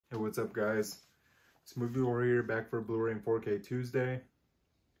Hey, what's up, guys? This movie over here, back for Blu-ray and 4K Tuesday.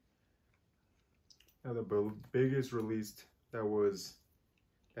 Now, the biggest release that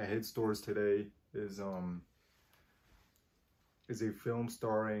hit stores today is a film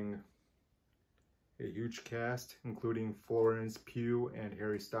starring a huge cast, including Florence Pugh and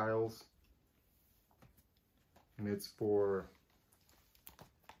Harry Styles, and it's for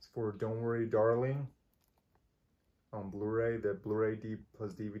Don't Worry, Darling on Blu-ray, the Blu-ray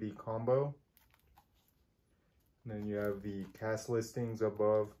plus DVD combo. And then you have the cast listings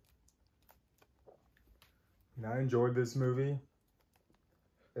above. And I enjoyed this movie.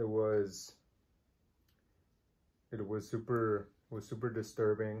 It was super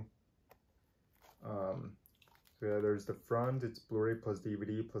disturbing. So yeah, there's the front. It's Blu-ray plus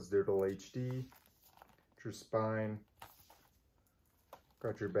DVD plus digital HD. Your spine.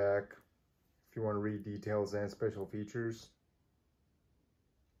 Got your back if you want to read details and special features.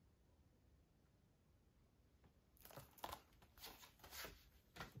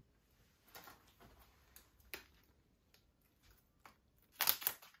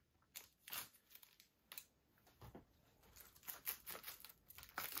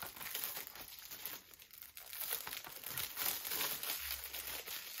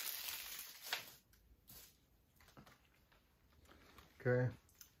 Okay,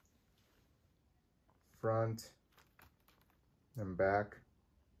 front and back.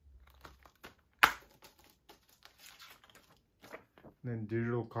 And then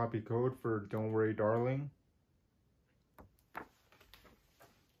digital copy code for Don't Worry, Darling.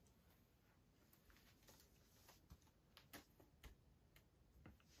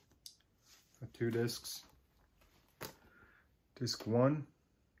 Two discs. Disc 1,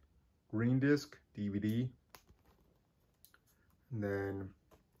 green disc, DVD. And then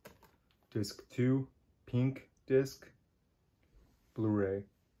disc 2, pink disc, Blu-ray.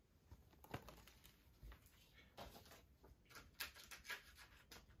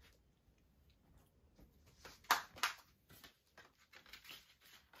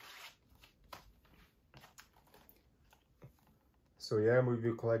 So yeah,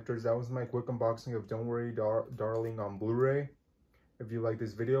 movie collectors, that was my quick unboxing of Don't Worry, Darling on Blu-ray. If you like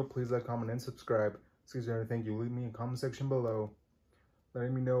this video, please like, comment, and subscribe. So is there anything you leave me in the comment section below.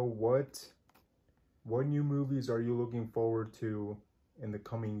 Letting me know what new movies are you looking forward to in the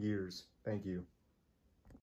coming years. Thank you.